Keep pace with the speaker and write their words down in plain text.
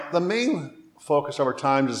The main focus of our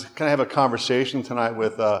time is kind of have a conversation tonight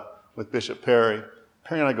with Bishop Perry.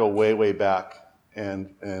 Perry and I go way, way back,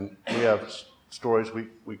 and we have stories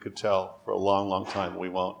we could tell for a long, long time. We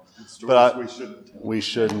won't. Stories we shouldn't tell. We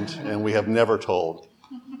shouldn't, and we have never told.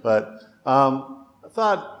 But I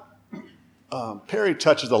thought Perry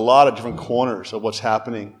touches a lot of different corners of what's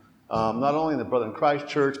happening, not only in the Brother in Christ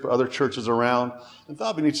Church, but other churches around. And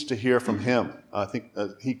thought we need to hear from him. I think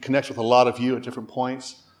he connects with a lot of you at different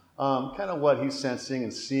points. Kind of what he's sensing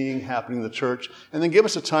and seeing happening in the church, and then give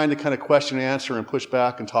us a time to kind of question and answer and push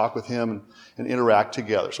back and talk with him and interact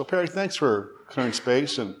together. So Perry, thanks for clearing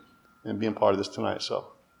space and being part of this tonight.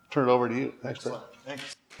 So turn it over to you. Thanks, Perry.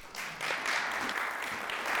 Thanks.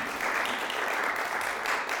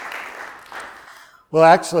 Well,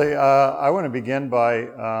 actually, I want to begin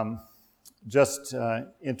by just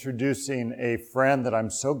introducing a friend that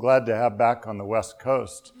I'm so glad to have back on the West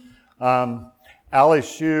Coast. Allie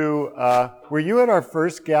Shue, were you at our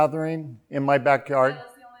first gathering in my backyard? That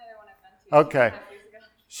was the only other one I've been to. Okay.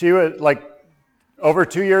 She was over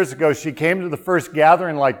 2 years ago, she came to the first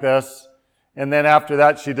gathering like this, and then after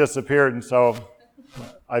that she disappeared, and so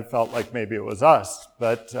I felt like maybe it was us.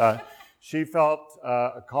 But she felt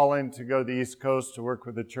a calling to go to the East Coast to work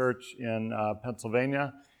with the church in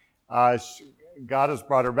Pennsylvania. God has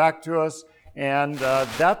brought her back to us. And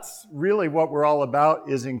that's really what we're all about,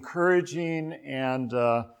 is encouraging and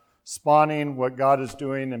spawning what God is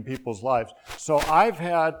doing in people's lives. So I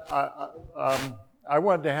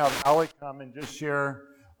wanted to have Allie come and just share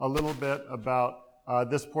a little bit about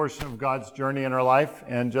this portion of God's journey in her life,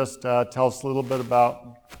 and just tell us a little bit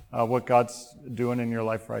about what God's doing in your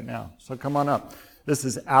life right now. So come on up. This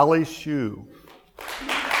is Allie Shue.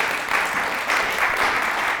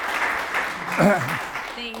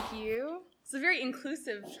 Thank you. It's a very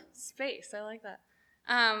inclusive space. I like that.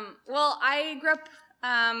 Well, I grew up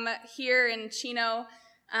here in Chino,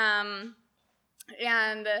 and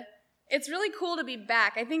it's really cool to be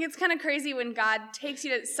back. I think it's kind of crazy when God takes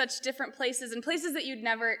you to such different places, and places that you'd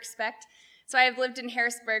never expect. So I have lived in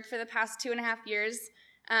Harrisburg for the past 2.5 years.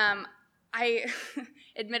 I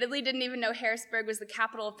admittedly didn't even know Harrisburg was the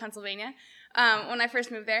capital of Pennsylvania when I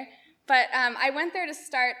first moved there. But I went there to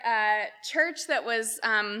start a church that was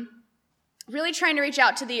really trying to reach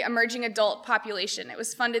out to the emerging adult population. It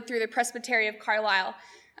was funded through the Presbytery of Carlisle,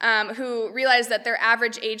 who realized that their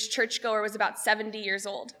average age churchgoer was about 70 years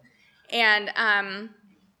old. And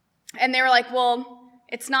they were like, well,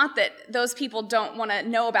 it's not that those people don't want to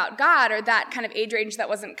know about God, or that kind of age range that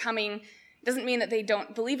wasn't coming doesn't mean that they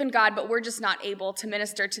don't believe in God, but we're just not able to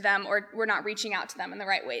minister to them, or we're not reaching out to them in the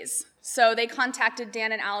right ways. So they contacted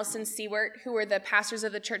Dan and Allison Seward, who were the pastors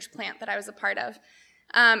of the church plant that I was a part of.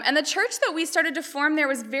 And the church that we started to form there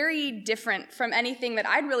was very different from anything that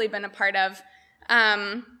I'd really been a part of.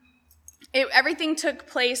 Everything took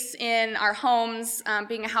place in our homes,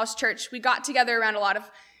 being a house church. We got together around a lot of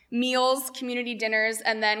meals, community dinners,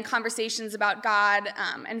 and then conversations about God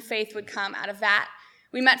and faith would come out of that.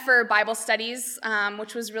 We met for Bible studies,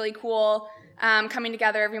 which was really cool, coming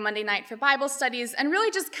together every Monday night for Bible studies, and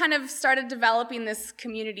really just kind of started developing this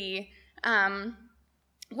community.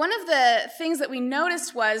 One of the things that we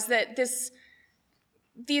noticed was that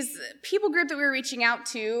these people group that we were reaching out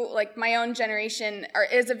to, like my own generation,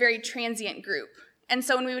 is a very transient group. And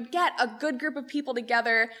so when we would get a good group of people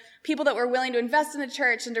together, people that were willing to invest in the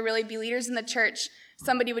church and to really be leaders in the church,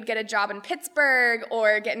 somebody would get a job in Pittsburgh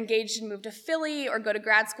or get engaged and move to Philly or go to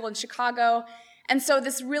grad school in Chicago. And so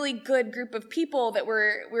this really good group of people that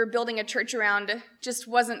we're building a church around just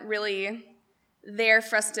wasn't really there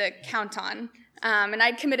for us to count on. And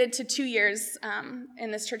I'd committed to 2 years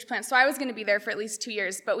in this church plant, so I was going to be there for at least 2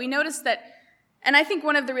 years. But we noticed that, and I think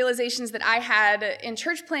one of the realizations that I had in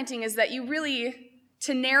church planting is that you really,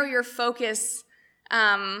 to narrow your focus,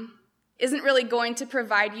 isn't really going to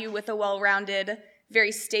provide you with a well-rounded,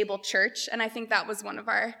 very stable church. And I think that was one of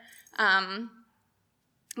our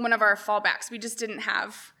fallbacks. We just didn't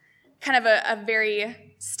have kind of a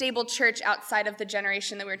very stable church outside of the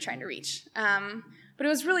generation that we were trying to reach. But it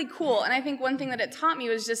was really cool. And I think one thing that it taught me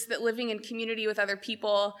was just that living in community with other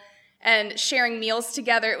people and sharing meals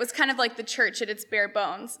together, it was kind of like the church at its bare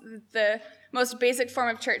bones. The most basic form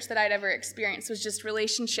of church that I'd ever experienced was just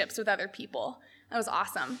relationships with other people. That was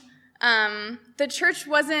awesome. The church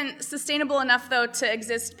wasn't sustainable enough, though, to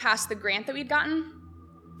exist past the grant that we'd gotten.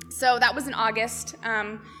 So that was in August.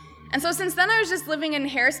 And so since then, I was just living in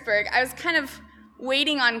Harrisburg. I was kind of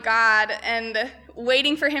waiting on God and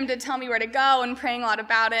waiting for him to tell me where to go and praying a lot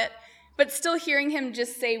about it, but still hearing him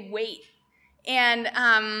just say, wait. And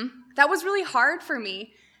that was really hard for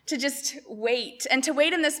me. to just wait, and to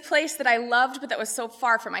wait in this place that I loved, but that was so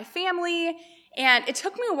far from my family. And it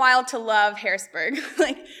took me a while to love Harrisburg.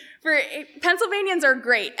 Pennsylvanians are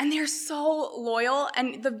great, and they're so loyal,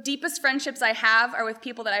 and the deepest friendships I have are with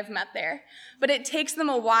people that I've met there. But it takes them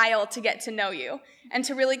a while to get to know you and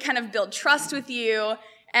to really kind of build trust with you.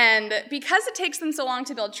 And because it takes them so long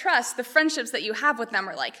to build trust, the friendships that you have with them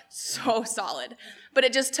are like so solid. But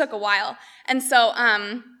it just took a while. And so,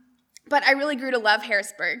 but I really grew to love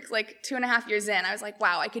Harrisburg. 2.5 years in, I was like,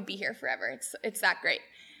 wow, I could be here forever. It's that great.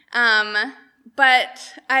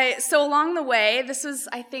 So along the way, this was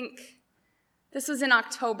in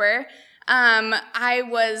October, I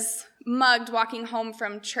was mugged walking home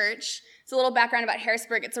from church. It's a little background about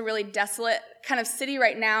Harrisburg. It's a really desolate kind of city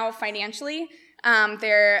right now financially.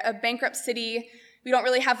 They're a bankrupt city. We don't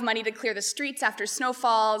really have money to clear the streets after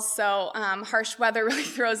snowfalls, so harsh weather really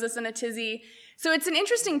throws us in a tizzy. So it's an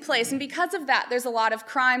interesting place, and because of that, there's a lot of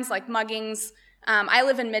crimes like muggings. I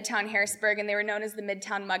live in Midtown Harrisburg, and they were known as the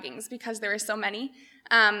Midtown Muggings because there were so many.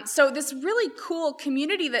 So this really cool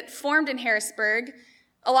community that formed in Harrisburg,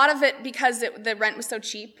 a lot of it because the rent was so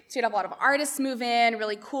cheap. So you'd have a lot of artists move in,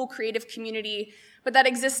 really cool creative community, but that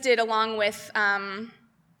existed along with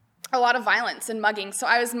a lot of violence and mugging. So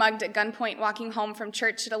I was mugged at gunpoint walking home from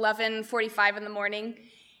church at 11:45 in the morning,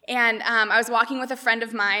 and I was walking with a friend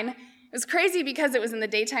of mine. It was crazy because it was in the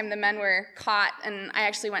daytime. The men were caught, and I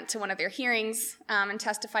actually went to one of their hearings and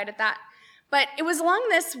testified at that. But it was along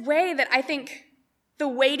this way that I think the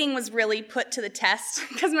waiting was really put to the test,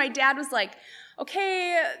 because my dad was like,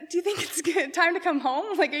 okay, do you think it's time to come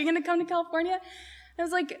home? Are you going to come to California? And I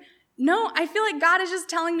was like, no, I feel like God is just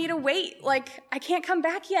telling me to wait. I can't come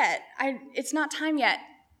back yet. It's not time yet.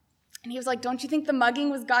 And he was like, don't you think the mugging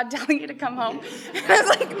was God telling you to come home? And I was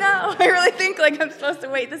like, no, I really think I'm supposed to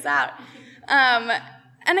wait this out.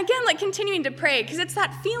 And again, continuing to pray, because it's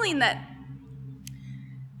that feeling that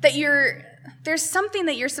there's something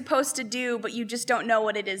that you're supposed to do, but you just don't know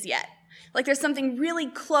what it is yet. There's something really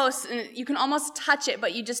close, and you can almost touch it,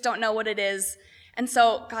 but you just don't know what it is. And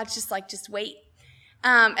so God's just wait.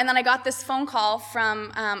 And then I got this phone call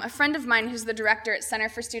from a friend of mine who's the director at Center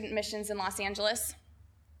for Student Missions in Los Angeles.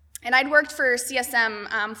 And I'd worked for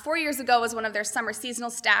CSM 4 years ago as one of their summer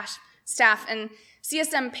seasonal staff, and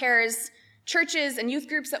CSM pairs churches and youth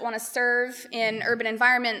groups that want to serve in urban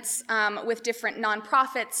environments with different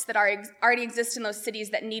nonprofits that already exist in those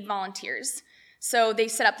cities that need volunteers. So they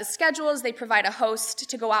set up the schedules, they provide a host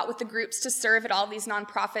to go out with the groups to serve at all these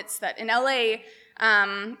nonprofits that in LA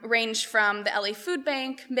range from the LA Food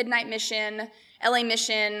Bank, Midnight Mission, LA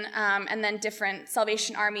Mission, and then different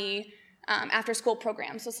Salvation Army after-school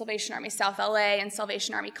programs, so Salvation Army South LA and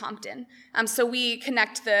Salvation Army Compton. So we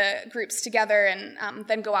connect the groups together and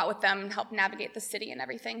then go out with them and help navigate the city and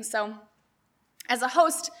everything. So as a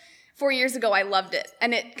host 4 years ago, I loved it,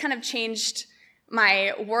 and it kind of changed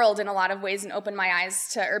my world in a lot of ways and opened my eyes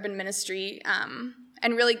to urban ministry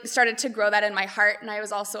and really started to grow that in my heart. And I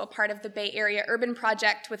was also a part of the Bay Area Urban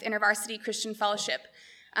Project with InterVarsity Christian Fellowship,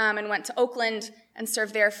 and went to Oakland and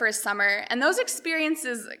served there for a summer. And those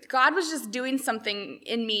experiences, God was just doing something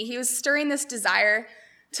in me. He was stirring this desire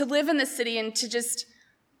to live in the city and to just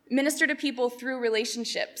minister to people through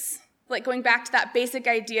relationships, going back to that basic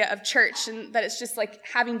idea of church, and that it's just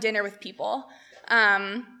having dinner with people.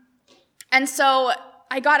 And so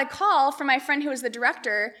I got a call from my friend who was the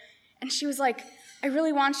director, and she was like, I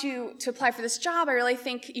really want you to apply for this job. I really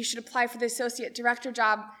think you should apply for the associate director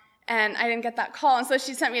job. And I didn't get that call, and so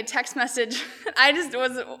she sent me a text message. I just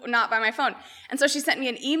was not by my phone. And so she sent me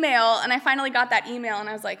an email, and I finally got that email, and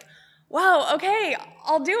I was like, whoa, okay,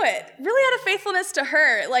 I'll do it. Really out of faithfulness to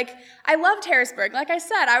her. I loved Harrisburg. Like I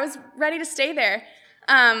said, I was ready to stay there.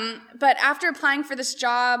 But after applying for this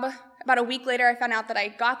job, about a week later, I found out that I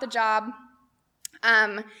got the job.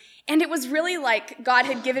 And it was really God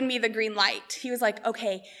had given me the green light. He was like,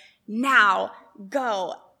 okay, now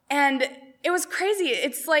go. And it was crazy.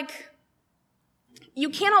 It's you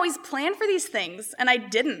can't always plan for these things, and I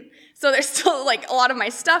didn't. So there's still a lot of my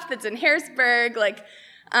stuff that's in Harrisburg,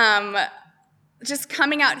 just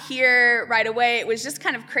coming out here right away. It was just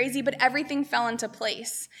kind of crazy, but everything fell into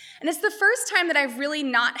place. And it's the first time that I've really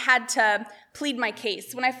not had to plead my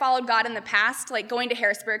case. When I followed God in the past, going to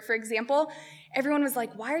Harrisburg, for example, everyone was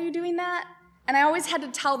like, why are you doing that? And I always had to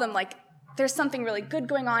tell them, there's something really good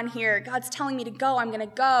going on here. God's telling me to go. I'm going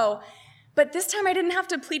to go. But this time I didn't have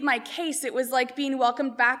to plead my case. It was being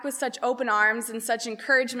welcomed back with such open arms and such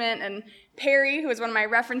encouragement and Perry, who was one of my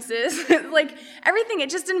references, like everything, it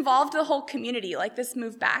just involved the whole community, like this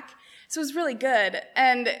move back. So it was really good.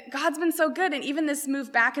 And God's been so good. And even this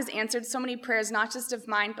move back has answered so many prayers, not just of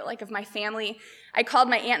mine, but like of my family. I called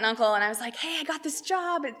my aunt and uncle and I was like, hey, I got this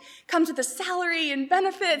job. It comes with a salary and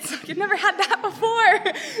benefits. Like, I've never had that before.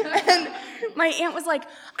 And my aunt was like,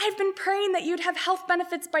 I've been praying that you'd have health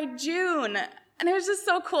benefits by June. And it was just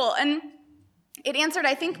so cool. And it answered,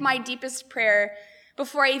 I think, my deepest prayer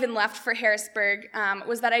before I even left for Harrisburg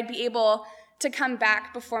was that I'd be able to come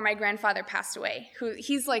back before my grandfather passed away.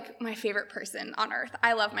 He's like my favorite person on earth.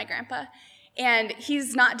 I love my grandpa. And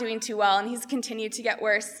he's not doing too well, and he's continued to get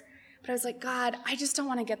worse. But I was like, God, I just don't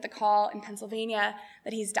want to get the call in Pennsylvania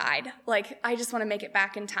that he's died. Like, I just want to make it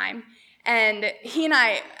back in time. And he and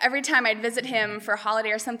I, every time I'd visit him for a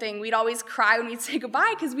holiday or something, we'd always cry when we'd say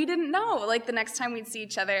goodbye because we didn't know, like, the next time we'd see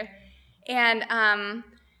each other. And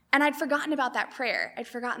I'd forgotten about that prayer. I'd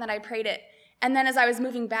forgotten that I prayed it. And then as I was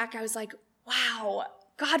moving back, I was like, wow,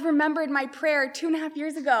 God remembered my prayer 2.5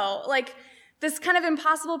 years ago. Like, this kind of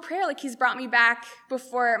impossible prayer, like he's brought me back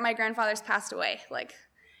before my grandfather's passed away. Like,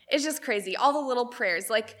 it's just crazy. All the little prayers,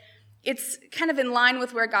 like, it's kind of in line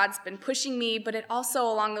with where God's been pushing me, but it also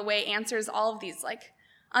along the way answers all of these, like,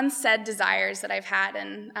 unsaid desires that I've had.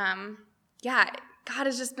 And God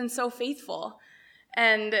has just been so faithful.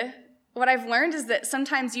 And what I've learned is that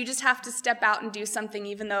sometimes you just have to step out and do something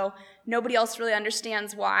even though nobody else really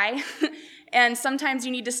understands why. And sometimes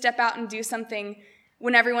you need to step out and do something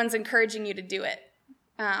when everyone's encouraging you to do it.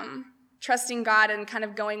 Trusting God and kind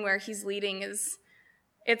of going where he's leading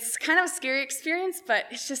it's kind of a scary experience, but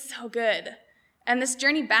it's just so good. And this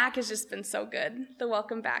journey back has just been so good. The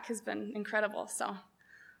welcome back has been incredible. So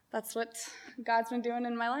that's what God's been doing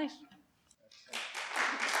in my life.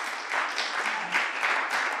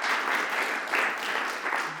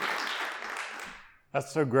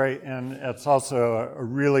 That's so great, and it's also a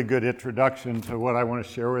really good introduction to what I want to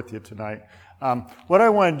share with you tonight. What I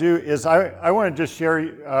want to do is I want to just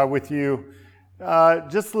share with you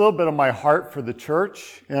just a little bit of my heart for the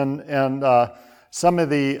church and some of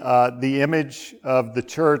the image of the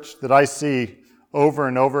church that I see over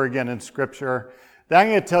and over again in Scripture. Then I'm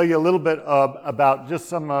going to tell you a little bit about just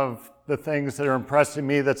some of the things that are impressing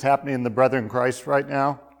me that's happening in the Brethren in Christ right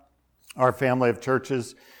now, our family of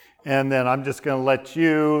churches. And then I'm just going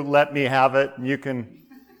to let me have it, and you can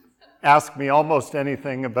ask me almost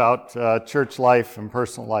anything about church life and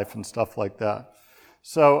personal life and stuff like that.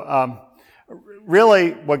 So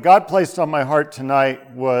really, what God placed on my heart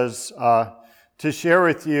tonight was to share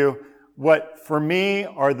with you what, for me,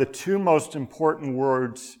 are the two most important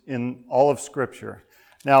words in all of Scripture.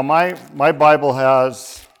 Now, my Bible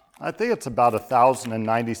has, I think it's about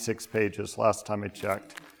 1,096 pages last time I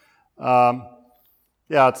checked.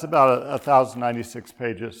 Yeah, it's about 1,096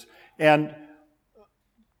 pages. And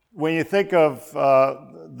when you think of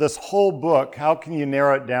this whole book, how can you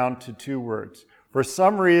narrow it down to 2 words? For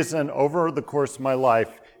some reason, over the course of my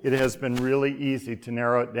life, it has been really easy to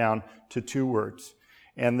narrow it down to 2 words.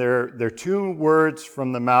 And they're 2 words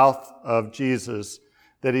from the mouth of Jesus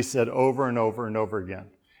that he said over and over and over again.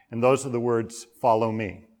 And those are the words, follow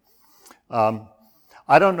me.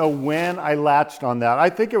 I don't know when I latched on that. I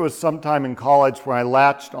think it was sometime in college when I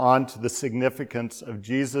latched on to the significance of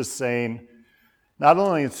Jesus saying, not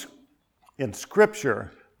only in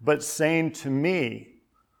Scripture, but saying to me,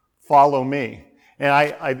 follow me. And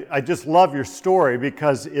I just love your story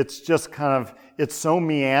because it's just it's so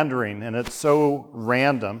meandering and it's so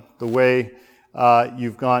random the way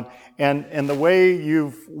you've gone. And the way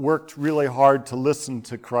you've worked really hard to listen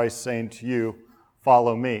to Christ saying to you,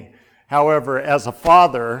 follow me. However, as a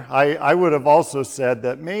father, I would have also said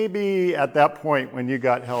that maybe at that point when you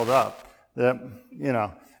got held up, that,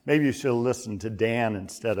 maybe you should have listened to Dan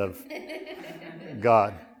instead of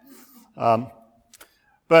God.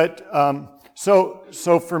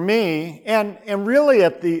 So for me, and really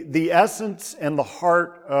at the essence and the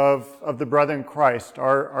heart of the Brethren in Christ,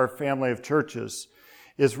 our family of churches,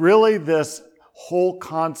 is really this whole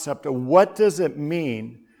concept of what does it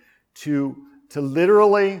mean to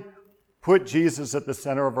literally put Jesus at the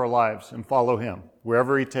center of our lives and follow him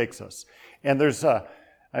wherever he takes us. And there's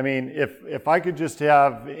if I could just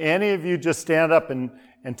have any of you just stand up and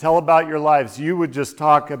tell about your lives, you would just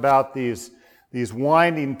talk about these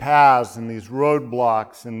winding paths and these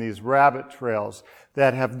roadblocks and these rabbit trails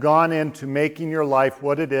that have gone into making your life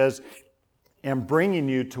what it is and bringing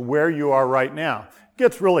you to where you are right now. It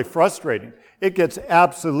gets really frustrating. It gets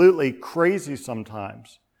absolutely crazy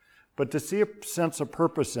sometimes. But to see a sense of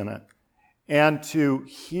purpose in it, and to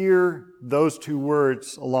hear those 2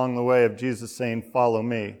 words along the way of Jesus saying, follow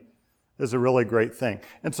me, is a really great thing.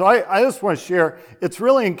 And so I just want to share, it's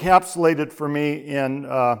really encapsulated for me in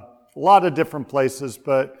a lot of different places,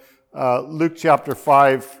 but Luke chapter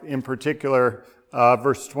 5 in particular,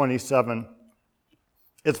 verse 27.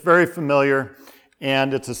 It's very familiar,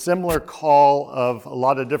 and it's a similar call of a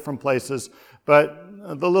lot of different places, but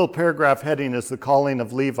the little paragraph heading is the calling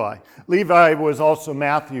of Levi. Levi was also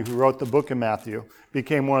Matthew, who wrote the book of Matthew,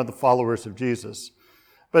 became one of the followers of Jesus.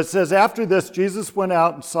 But it says, after this, Jesus went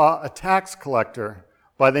out and saw a tax collector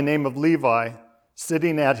by the name of Levi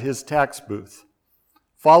sitting at his tax booth.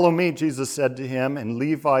 Follow me, Jesus said to him, and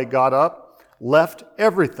Levi got up, left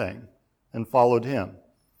everything, and followed him.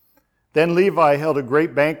 Then Levi held a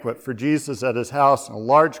great banquet for Jesus at his house, and a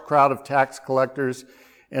large crowd of tax collectors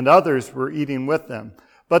and others were eating with them.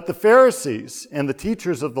 But the Pharisees and the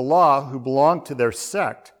teachers of the law who belonged to their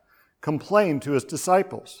sect complained to his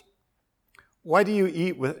disciples, "Why do you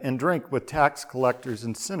eat and drink with tax collectors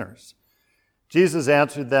and sinners?" Jesus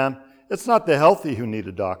answered them, "It's not the healthy who need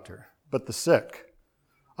a doctor, but the sick.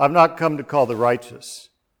 I've not come to call the righteous,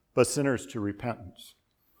 but sinners to repentance."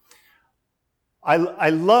 I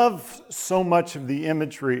love so much of the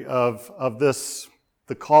imagery of this,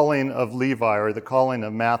 the calling of Levi or the calling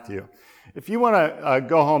of Matthew. If you want to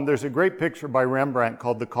go home, there's a great picture by Rembrandt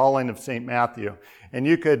called The Calling of St. Matthew. And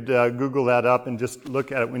you could Google that up and just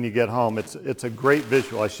look at it when you get home. It's a great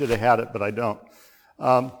visual. I should have had it, but I don't.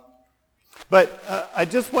 But I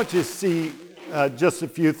just want you to see just a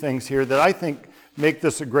few things here that I think make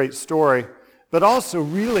this a great story, but also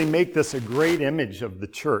really make this a great image of the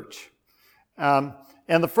church. And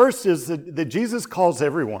the first is that Jesus calls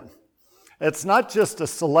everyone. It's not just a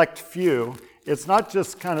select few. It's not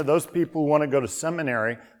just kind of those people who want to go to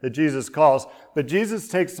seminary that Jesus calls, but Jesus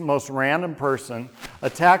takes the most random person,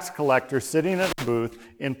 a tax collector sitting at a booth,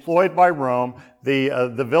 employed by Rome,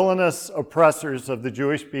 the villainous oppressors of the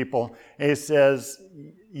Jewish people, and he says,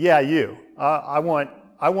 "Yeah, you. I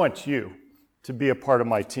want you to be a part of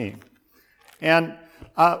my team." And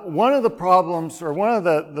one of the problems, or one of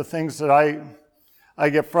the things that I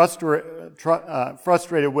get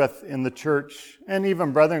frustrated with in the church, and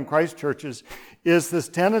even Brethren in Christ churches, is this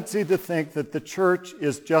tendency to think that the church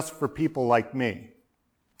is just for people like me.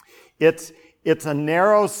 It's a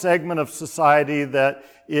narrow segment of society that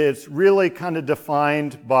is really kind of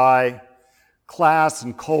defined by class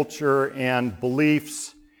and culture and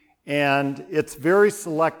beliefs, and it's very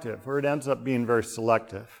selective, or it ends up being very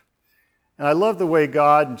selective. And I love the way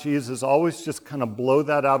God and Jesus always just kind of blow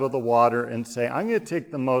that out of the water and say, I'm going to take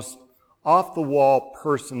the most off-the-wall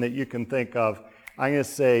person that you can think of. I'm going to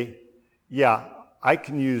say, yeah, I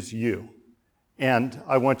can use you, and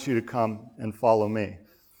I want you to come and follow me.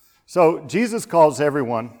 So Jesus calls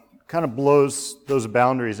everyone, kind of blows those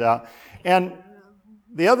boundaries out. And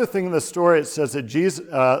the other thing in the story, it says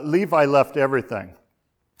that Levi left everything.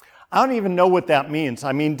 I don't even know what that means.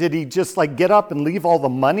 I mean, did he just get up and leave all the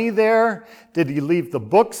money there? Did he leave the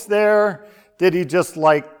books there? Did he just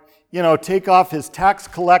take off his tax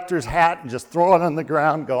collector's hat and just throw it on the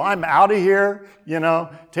ground and go, I'm out of here,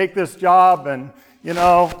 take this job? And,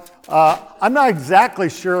 I'm not exactly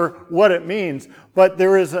sure what it means, but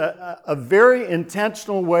there is a very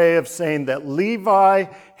intentional way of saying that Levi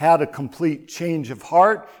had a complete change of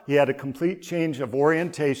heart. He had a complete change of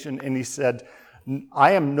orientation, and he said,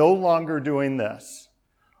 I am no longer doing this.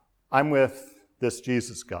 I'm with this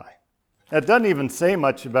Jesus guy. It doesn't even say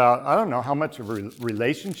much about, I don't know how much of a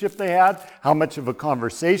relationship they had, how much of a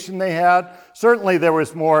conversation they had. Certainly there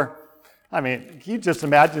was more. I mean, can you just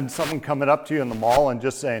imagine someone coming up to you in the mall and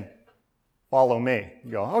just saying, follow me?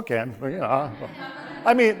 You go, okay.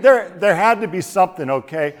 I mean, there had to be something,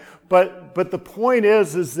 okay? But the point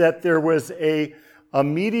is that there was a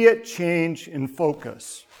immediate change in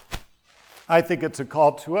focus. I think it's a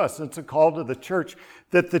call to us. It's a call to the church,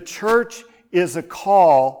 that the church is a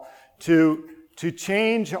call to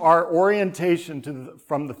change our orientation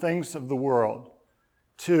from the things of the world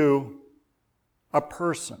to a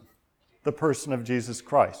person, the person of Jesus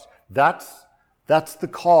Christ. That's the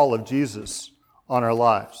call of Jesus on our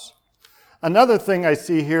lives. Another thing I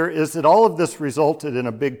see here is that all of this resulted in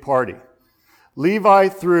a big party. Levi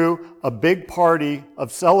threw a big party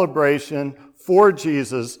of celebration for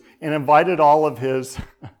Jesus and invited all of his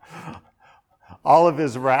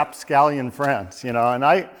rapscallion friends, and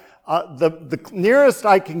the nearest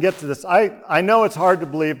I can get to this, I know it's hard to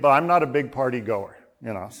believe, but I'm not a big party goer,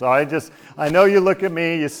 so I know you look at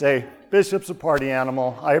me, you say, Bishop's a party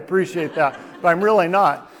animal. I appreciate that, but I'm really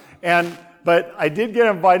not. But I did get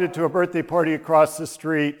invited to a birthday party across the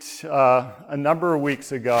street a number of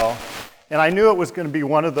weeks ago, and I knew it was going to be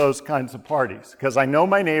one of those kinds of parties because I know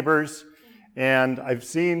my neighbors. And I've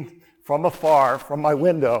seen from afar, from my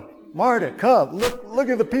window, Marta, come, look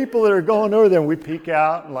at the people that are going over there. And we peek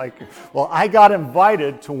out and like, well, I got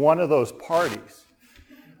invited to one of those parties.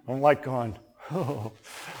 I'm like going, oh,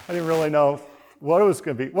 I didn't really know what it was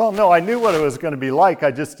going to be. Well, no, I knew what it was going to be like.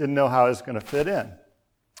 I just didn't know how it was going to fit in.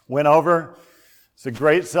 Went over. It's a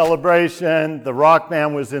great celebration. The rock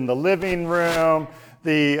band was in the living room.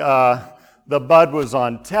 The bud was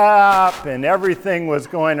on tap, and everything was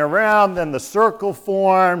going around. Then the circle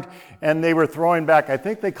formed, and they were throwing back, I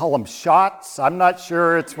think they call them shots. I'm not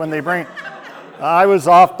sure. It's when they bring... I was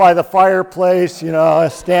off by the fireplace,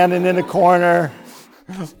 standing in the corner,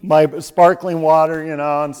 my sparkling water,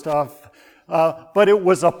 and stuff. But it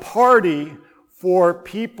was a party for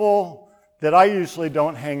people that I usually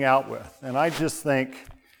don't hang out with. And I just think,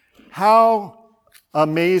 how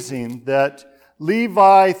amazing that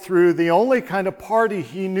Levi threw the only kind of party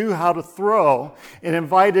he knew how to throw and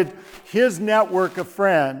invited his network of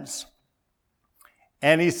friends.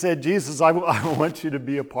 And he said, Jesus, I want you to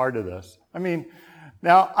be a part of this. I mean,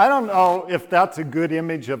 now, I don't know if that's a good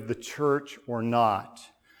image of the church or not.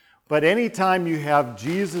 But anytime you have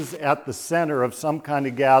Jesus at the center of some kind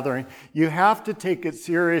of gathering, you have to take it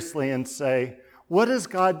seriously and say, what is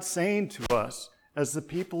God saying to us as the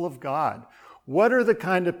people of God? What are the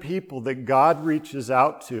kind of people that God reaches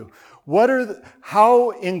out to?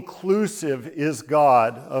 How inclusive is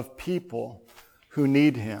God of people who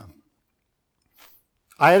need Him?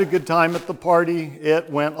 I had a good time at the party. It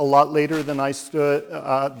went a lot later than I stayed,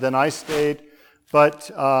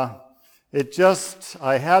 but I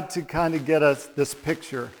had to kind of get this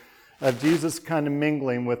picture of Jesus kind of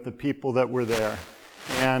mingling with the people that were there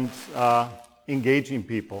and engaging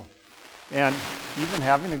people and even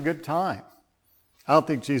having a good time. I don't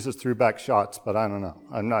think Jesus threw back shots, but I don't know.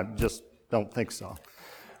 Don't think so.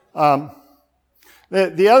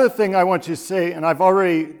 The other thing I want you to say, and I've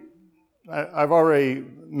already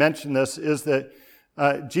mentioned this, is that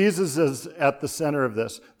Jesus is at the center of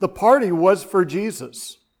this. The party was for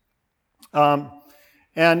Jesus. And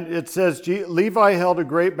it says, Levi held a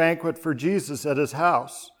great banquet for Jesus at his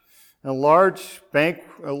house. A large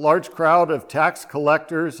crowd of tax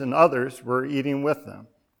collectors and others were eating with them.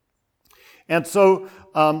 And so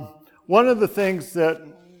one of the things that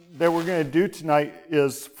we're going to do tonight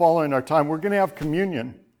is, following our time, we're going to have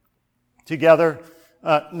communion together.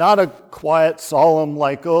 Not a quiet, solemn,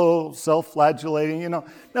 self-flagellating,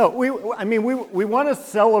 No, we want to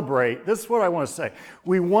celebrate. This is what I want to say.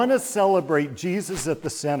 We want to celebrate Jesus at the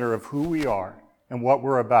center of who we are and what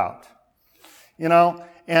we're about.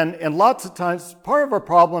 And lots of times, part of our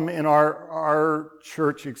problem in our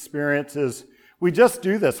church experience is we just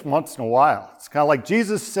do this once in a while. It's kind of like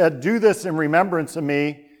Jesus said, do this in remembrance of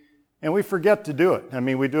me, and we forget to do it.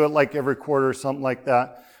 We do it like every quarter or something like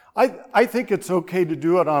that. I think it's okay to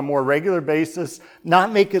do it on a more regular basis,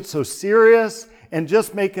 not make it so serious, and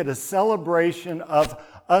just make it a celebration of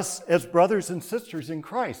us as brothers and sisters in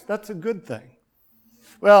Christ. That's a good thing.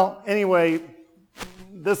 Well, anyway,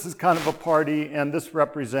 this is kind of a party, and this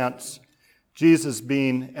represents Jesus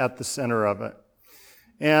being at the center of it.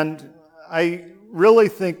 And I really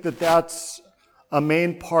think that that's a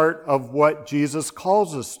main part of what Jesus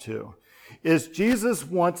calls us to. Is Jesus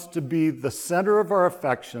wants to be the center of our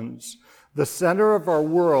affections, the center of our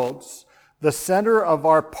worlds, the center of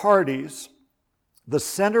our parties, the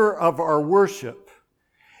center of our worship.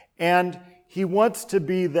 And He wants to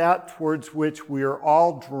be that towards which we are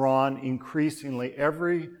all drawn increasingly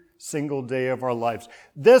every single day of our lives.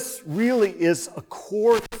 This really is a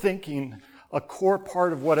core thinking, a core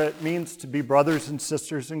part of what it means to be brothers and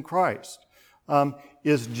sisters in Christ,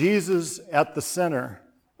 is Jesus at the center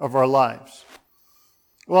of our lives.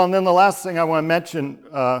 Well, and then the last thing I want to mention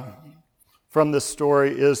from this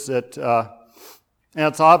story is that, and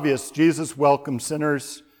it's obvious, Jesus welcomed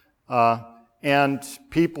sinners and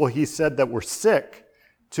people, He said, that were sick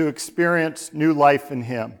to experience new life in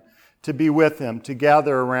Him, to be with Him, to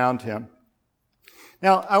gather around Him.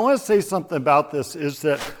 Now, I want to say something about this, is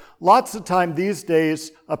that lots of time these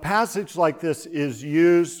days, a passage like this is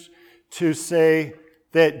used to say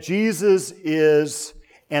that Jesus is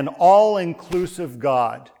an all-inclusive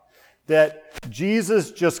God, that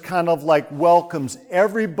Jesus just kind of welcomes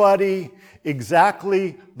everybody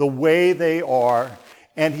exactly the way they are,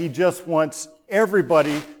 and He just wants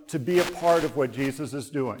everybody to be a part of what Jesus is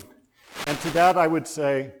doing. And to that I would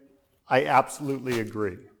say, I absolutely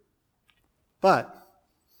agree. But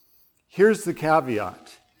here's the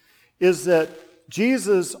caveat, is that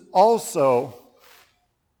Jesus also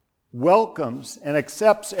welcomes and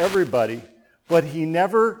accepts everybody, but He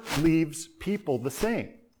never leaves people the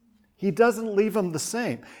same. He doesn't leave them the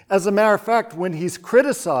same. As a matter of fact, when He's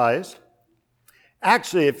criticized,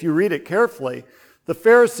 Actually, if you read it carefully, the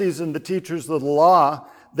Pharisees and the teachers of the law,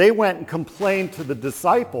 they went and complained to the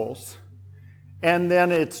disciples, and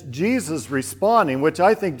then it's Jesus responding, which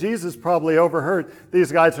I think Jesus probably overheard.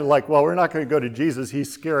 These guys are like, well, we're not going to go to Jesus.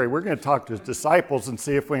 He's scary. We're going to talk to his disciples and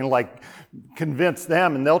see if we can convince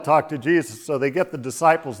them, and they'll talk to Jesus. So they get the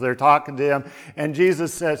disciples. They're talking to him, and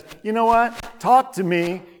Jesus says, you know what? Talk to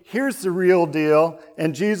me. Here's the real deal.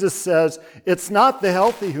 And Jesus says, it's not the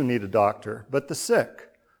healthy who need a doctor, but the sick.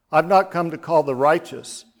 I've not come to call the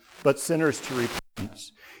righteous, but sinners to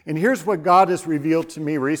repentance. And here's what God has revealed to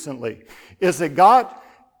me recently, is that God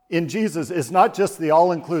in Jesus is not just the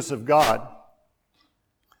all-inclusive God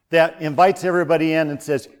that invites everybody in and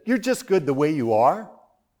says, you're just good the way you are.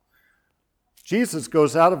 Jesus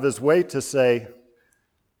goes out of his way to say,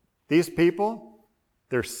 these people,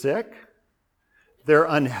 they're sick, they're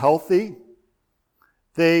unhealthy,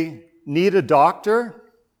 they need a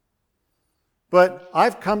doctor, but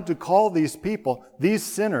I've come to call these people, these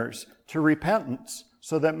sinners, to repentance,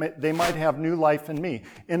 so that they might have new life in me.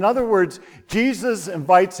 In other words, Jesus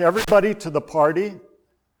invites everybody to the party,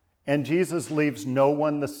 and Jesus leaves no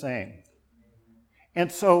one the same.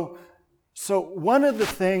 And so one of the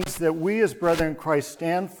things that we as brethren in Christ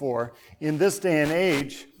stand for in this day and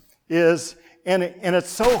age is, and it's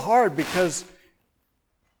so hard because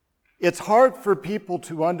it's hard for people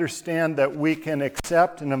to understand that we can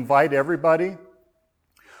accept and invite everybody.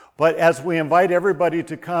 But as we invite everybody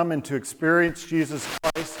to come and to experience Jesus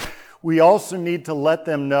Christ, we also need to let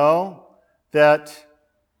them know that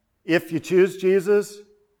if you choose Jesus,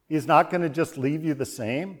 he's not going to just leave you the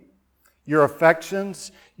same. Your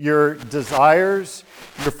affections, your desires,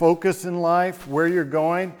 your focus in life, where you're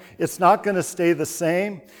going, it's not going to stay the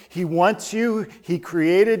same. He wants you. He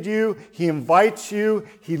created you. He invites you.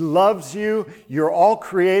 He loves you. You're all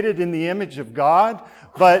created in the image of God,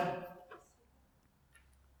 but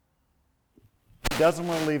he doesn't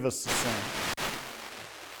want to leave us the same.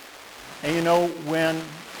 And you know, when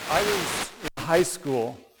I was in high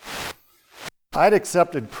school, I'd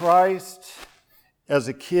accepted Christ as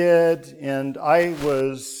a kid, and I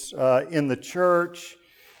was in the church,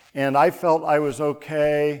 and I felt I was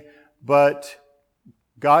okay, but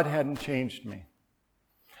God hadn't changed me.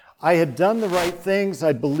 I had done the right things,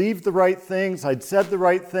 I'd believed the right things, I'd said the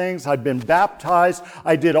right things, I'd been baptized,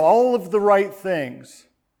 I did all of the right things,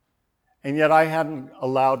 and yet I hadn't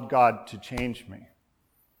allowed God to change me.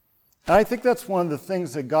 And I think that's one of the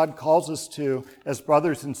things that God calls us to as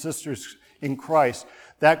brothers and sisters in Christ.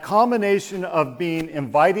 That combination of being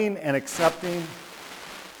inviting and accepting,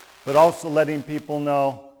 but also letting people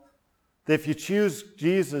know that if you choose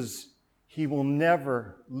Jesus, he will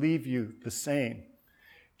never leave you the same.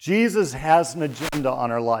 Jesus has an agenda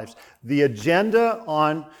on our lives. The agenda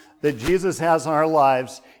that Jesus has on our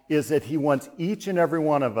lives is that he wants each and every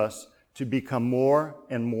one of us to become more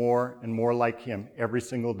and more and more like him every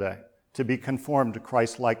single day, to be conformed to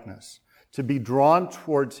Christ's likeness, to be drawn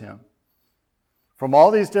towards him from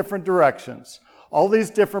all these different directions, all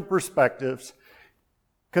these different perspectives,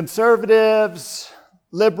 conservatives,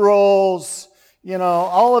 liberals,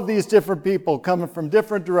 all of these different people coming from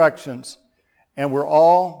different directions, and we're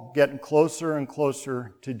all getting closer and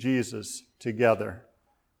closer to Jesus together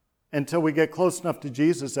until we get close enough to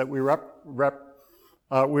Jesus that we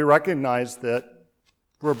recognize that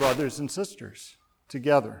we're brothers and sisters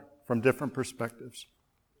together from different perspectives.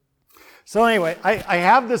 So anyway, I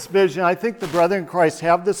have this vision. I think the brethren in Christ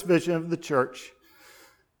have this vision of the church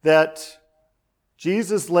that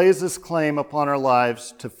Jesus lays this claim upon our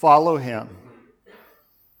lives to follow him.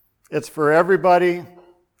 It's for everybody.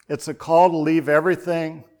 It's a call to leave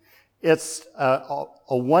everything. It's a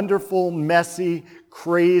wonderful, messy,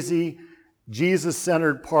 crazy,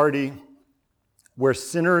 Jesus-centered party where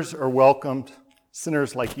sinners are welcomed,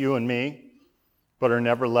 sinners like you and me, but are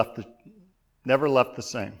never left the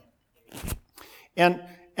same. And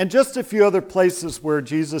just a few other places where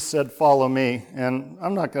Jesus said, follow me, and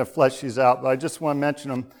I'm not going to flesh these out, but I just want to mention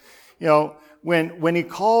them. When he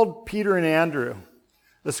called Peter and Andrew,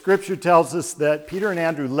 the scripture tells us that Peter and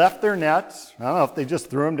Andrew left their nets. I don't know if they just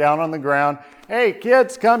threw them down on the ground. Hey,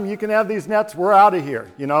 kids, come, you can have these nets, we're out of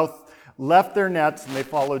here. Left their nets and they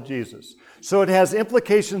followed Jesus. So it has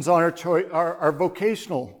implications on our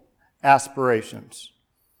vocational aspirations.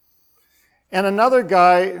 And another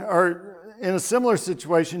guy, or in a similar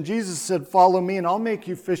situation, Jesus said, follow me and I'll make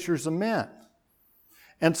you fishers of men.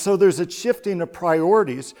 And so there's a shifting of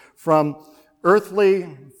priorities from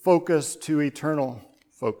earthly focus to eternal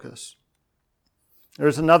focus.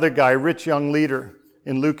 There's another guy, rich young leader,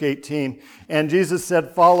 in Luke 18, and Jesus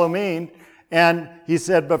said, follow me. And he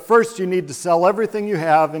said, but first you need to sell everything you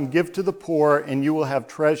have and give to the poor, and you will have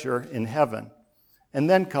treasure in heaven. And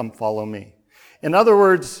then come follow me. In other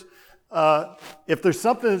words, if there's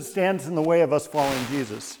something that stands in the way of us following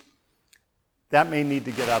Jesus, that may need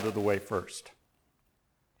to get out of the way first.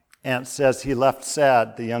 And it says he left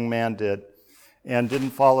sad, the young man did, and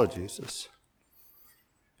didn't follow Jesus.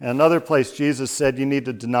 In another place, Jesus said you need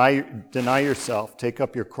to deny yourself, take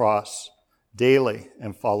up your cross daily,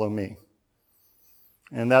 and follow me.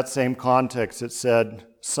 In that same context, it said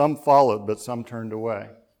some followed, but some turned away.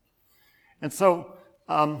 And so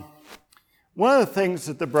one of the things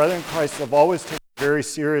that the Brethren in Christ have always taken very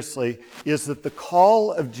seriously is that the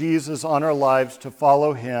call of Jesus on our lives to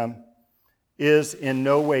follow him is in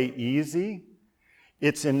no way easy.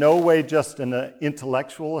 It's in no way just an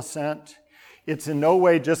intellectual assent. It's in no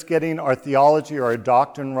way just getting our theology or our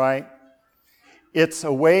doctrine right. It's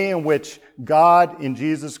a way in which God in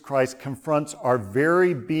Jesus Christ confronts our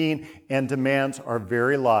very being and demands our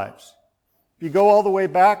very lives. If you go all the way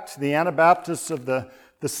back to the Anabaptists of the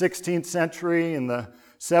 16th century and the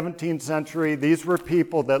 17th century, these were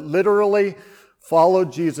people that literally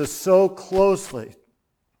followed Jesus so closely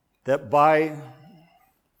that by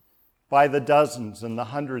the dozens and the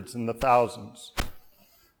hundreds and the thousands,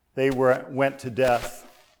 they went to death.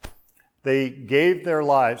 They gave their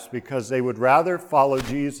lives because they would rather follow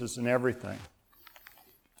Jesus in everything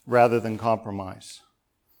rather than compromise.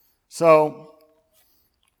 So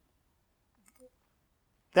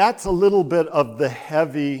that's a little bit of the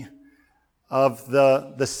heavy, of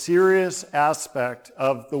the serious aspect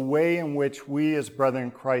of the way in which we as brethren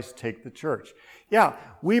in Christ take the church. Yeah,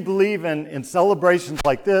 we believe in celebrations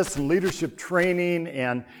like this and leadership training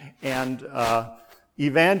and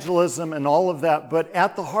evangelism and all of that, but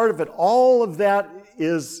at the heart of it, all of that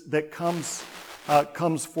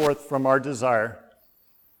comes forth from our desire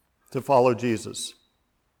to follow Jesus.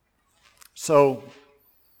 So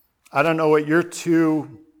I don't know what your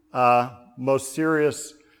two most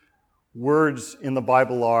serious words in the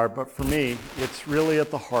Bible are, but for me, it's really at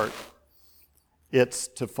the heart. It's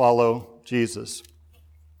to follow Jesus.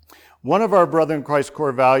 One of our Brethren in Christ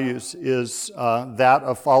core values is that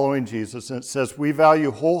of following Jesus, and it says, we value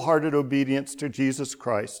wholehearted obedience to Jesus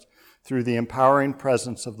Christ through the empowering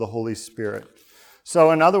presence of the Holy Spirit.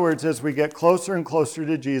 So in other words, as we get closer and closer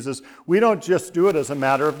to Jesus, we don't just do it as a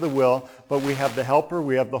matter of the will, but we have the Helper,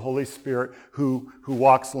 we have the Holy Spirit who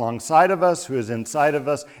walks alongside of us, who is inside of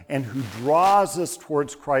us, and who draws us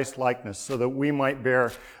towards Christ-likeness so that we might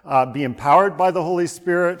be empowered by the Holy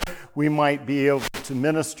Spirit, we might be able to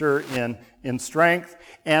minister in strength,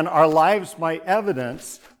 and our lives might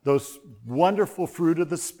evidence those wonderful fruit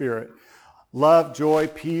of the Spirit: love, joy,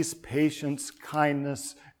 peace, patience,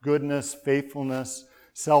 kindness, goodness, faithfulness,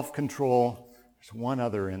 self-control. There's one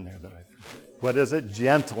other in there what is it?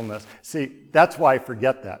 Gentleness. See, that's why I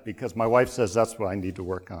forget that, because my wife says that's what I need to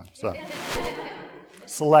work on. So,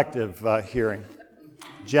 selective hearing.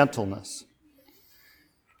 Gentleness.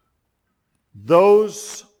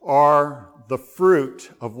 Those are the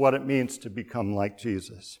fruit of what it means to become like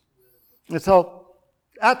Jesus. And so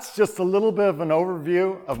that's just a little bit of an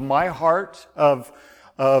overview of my heart of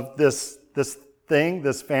this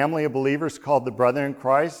family of believers called the Brethren in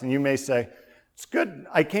Christ. And you may say, it's good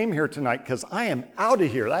I came here tonight because I am out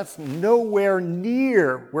of here. That's nowhere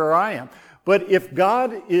near where I am. But if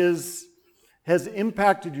God has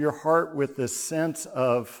impacted your heart with this sense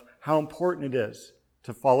of how important it is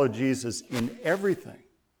to follow Jesus in everything,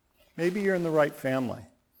 maybe you're in the right family.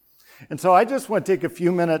 And so I just want to take a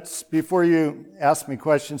few minutes before you ask me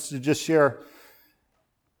questions to just share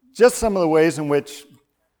just some of the ways in which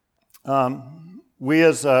we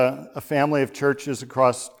as a family of churches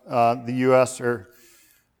across the U.S. are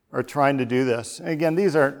trying to do this. And again,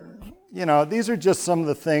 these are just some of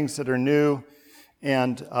the things that are new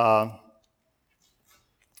and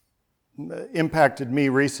impacted me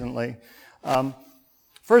recently.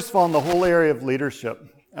 First of all, in the whole area of leadership,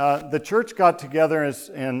 the church got together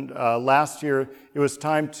and last year it was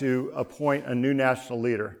time to appoint a new national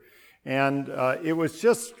leader. And it was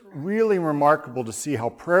just really remarkable to see how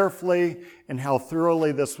prayerfully and how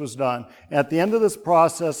thoroughly this was done. At the end of this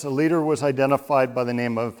process, a leader was identified by the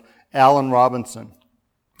name of Alan Robinson.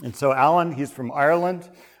 And so Alan, he's from Ireland.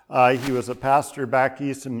 He was a pastor back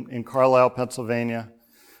east in Carlisle, Pennsylvania.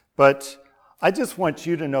 But I just want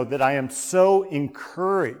you to know that I am so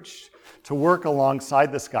encouraged to work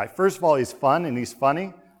alongside this guy. First of all, he's fun and he's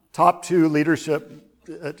funny. Top two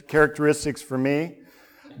leadership characteristics for me.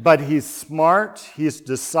 But he's smart, he's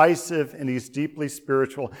decisive, and he's deeply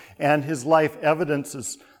spiritual. And his life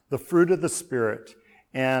evidences the fruit of the Spirit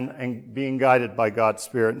and being guided by God's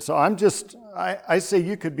Spirit. And so I say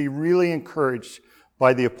you could be really encouraged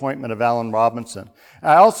by the appointment of Alan Robinson.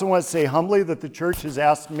 I also want to say humbly that the church has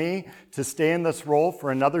asked me to stay in this role for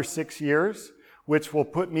another 6 years, which will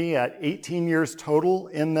put me at 18 years total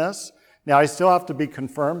in this. Now, I still have to be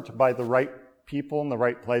confirmed by the right people in the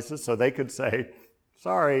right places, so they could say,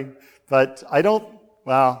 sorry, but I don't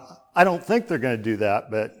think they're going to do that,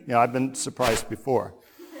 but I've been surprised before.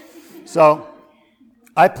 So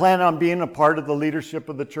I plan on being a part of the leadership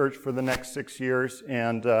of the church for the next 6 years,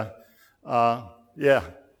 and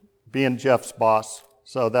being Jeff's boss.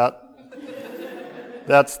 So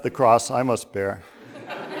that's the cross I must bear.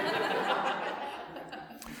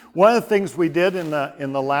 One of the things we did in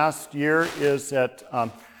the last year is that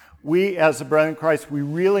we, as the Brethren in Christ, we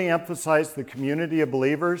really emphasized the community of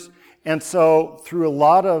believers. And so through a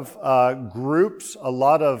lot of groups, a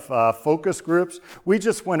lot of focus groups, we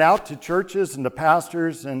just went out to churches and to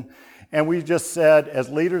pastors, and we just said, as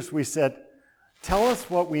leaders, we said, tell us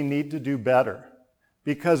what we need to do better.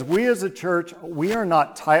 Because we as a church, we are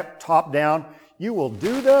not top down. You will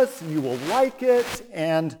do this, you will like it,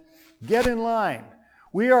 and get in line.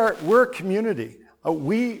 We're a community.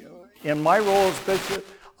 In my role as bishop,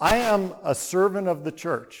 I am a servant of the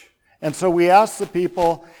church. And so we ask the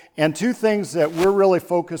people, and two things that we're really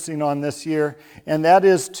focusing on this year, and that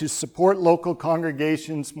is to support local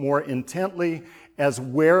congregations more intently as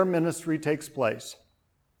where ministry takes place,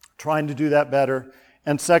 trying to do that better.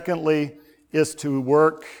 And secondly, is to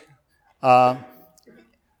work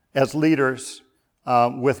as leaders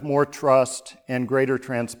with more trust and greater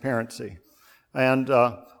transparency. And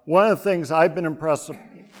one of the things I've been impressed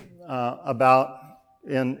about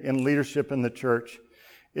in leadership in the church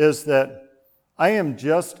is that I am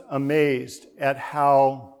just amazed at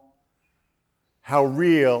how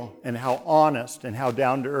real and how honest and how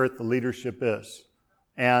down to earth the leadership is.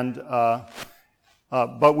 And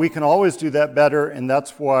but we can always do that better, and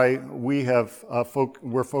that's why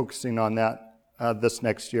we're focusing on that this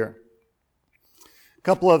next year. A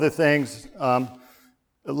couple other things.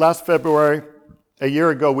 Last February, a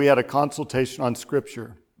year ago, we had a consultation on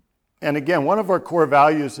Scripture. And again, one of our core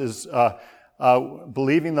values is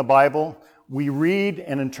believing the Bible. We read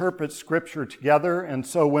and interpret Scripture together, and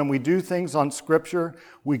so when we do things on Scripture,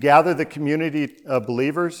 we gather the community of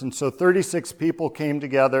believers, and so 36 people came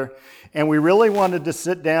together, and we really wanted to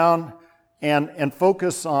sit down and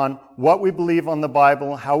focus on what we believe on the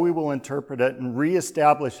Bible, how we will interpret it, and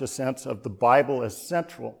reestablish a sense of the Bible as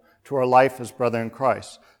central to our life as brethren in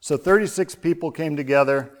Christ. So 36 people came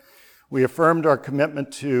together. We affirmed our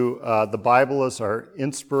commitment to the Bible as our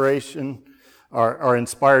inspiration, our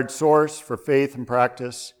inspired source for faith and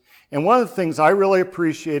practice. And one of the things I really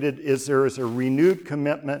appreciated is there is a renewed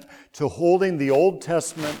commitment to holding the Old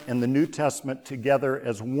Testament and the New Testament together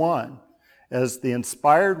as one, as the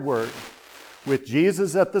inspired Word, with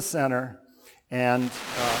Jesus at the center. And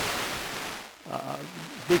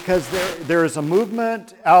because there is a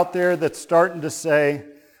movement out there that's starting to say,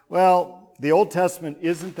 well, the Old Testament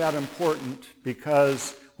isn't that important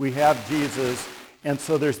because we have Jesus. And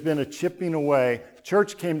so there's been a chipping away. The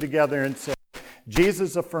church came together and said,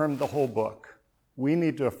 Jesus affirmed the whole book. We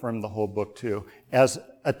need to affirm the whole book too, as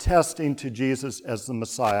attesting to Jesus as the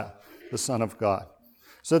Messiah, the Son of God.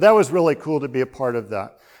 So that was really cool to be a part of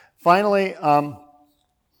that. Finally,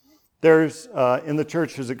 there's in the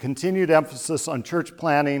church, there's a continued emphasis on church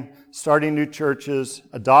planning, starting new churches,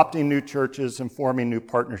 adopting new churches, and forming new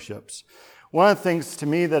partnerships. One of the things to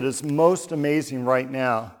me that is most amazing right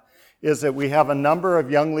now is that we have a number of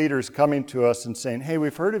young leaders coming to us and saying, hey,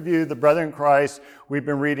 we've heard of you, the Brethren in Christ. We've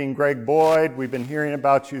been reading Greg Boyd. We've been hearing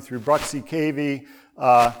about you through Bruxy Cavey.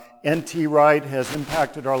 N.T. Wright has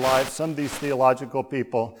impacted our lives, some of these theological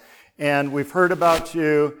people. And we've heard about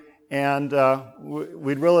you, and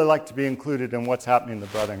we'd really like to be included in what's happening in the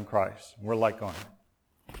Brethren in Christ. We're like going,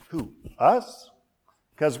 who, us?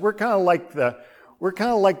 Because we're kind of like the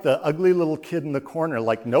ugly little kid in the corner,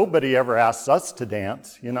 like nobody ever asks us to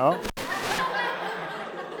dance, you know?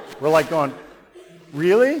 We're like going,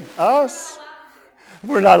 really? Us?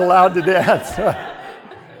 We're not allowed to dance.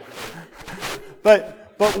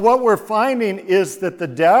 But what we're finding is that the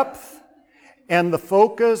depth and the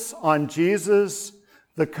focus on Jesus,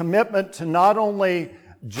 the commitment to not only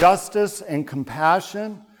justice and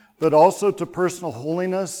compassion, but also to personal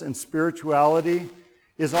holiness and spirituality,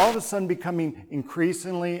 is all of a sudden becoming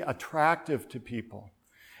increasingly attractive to people.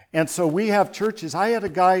 And so we have churches. I had a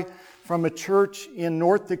guy from a church in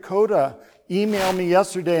North Dakota email me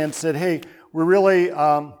yesterday and said, hey, we're really,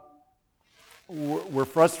 we're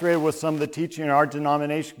frustrated with some of the teaching in our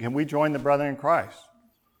denomination. Can we join the Brethren in Christ?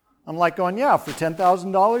 I'm like going, yeah, for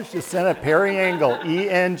 $10,000, just send it, Perry Engle,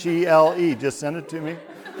 E-N-G-L-E, just send it to me.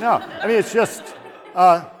 No, I mean, it's just,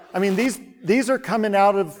 these are coming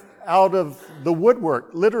out of the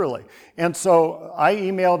woodwork, literally. And so I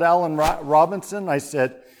emailed Alan Robinson. I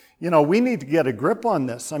said, we need to get a grip on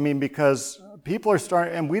this. I mean, because people are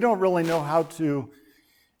starting, and we don't really know how to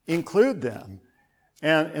include them.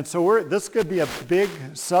 And so this could be a big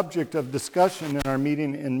subject of discussion in our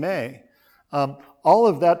meeting in May. All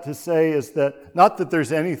of that to say is that, not that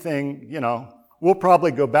there's anything, we'll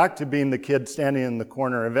probably go back to being the kid standing in the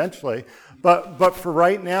corner eventually, but for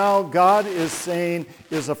right now, God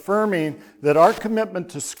is affirming that our commitment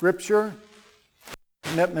to Scripture,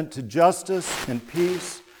 commitment to justice and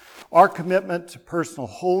peace, our commitment to personal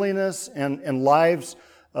holiness and lives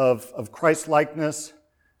of Christ-likeness,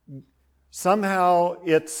 somehow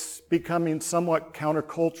it's becoming somewhat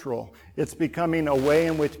countercultural. It's becoming a way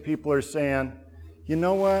in which people are saying, you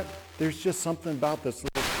know what, there's just something about this.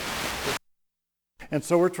 And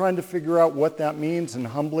so we're trying to figure out what that means and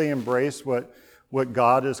humbly embrace what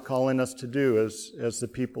God is calling us to do as the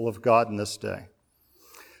people of God in this day.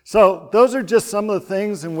 So those are just some of the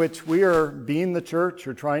things in which we are being the church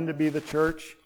or trying to be the church.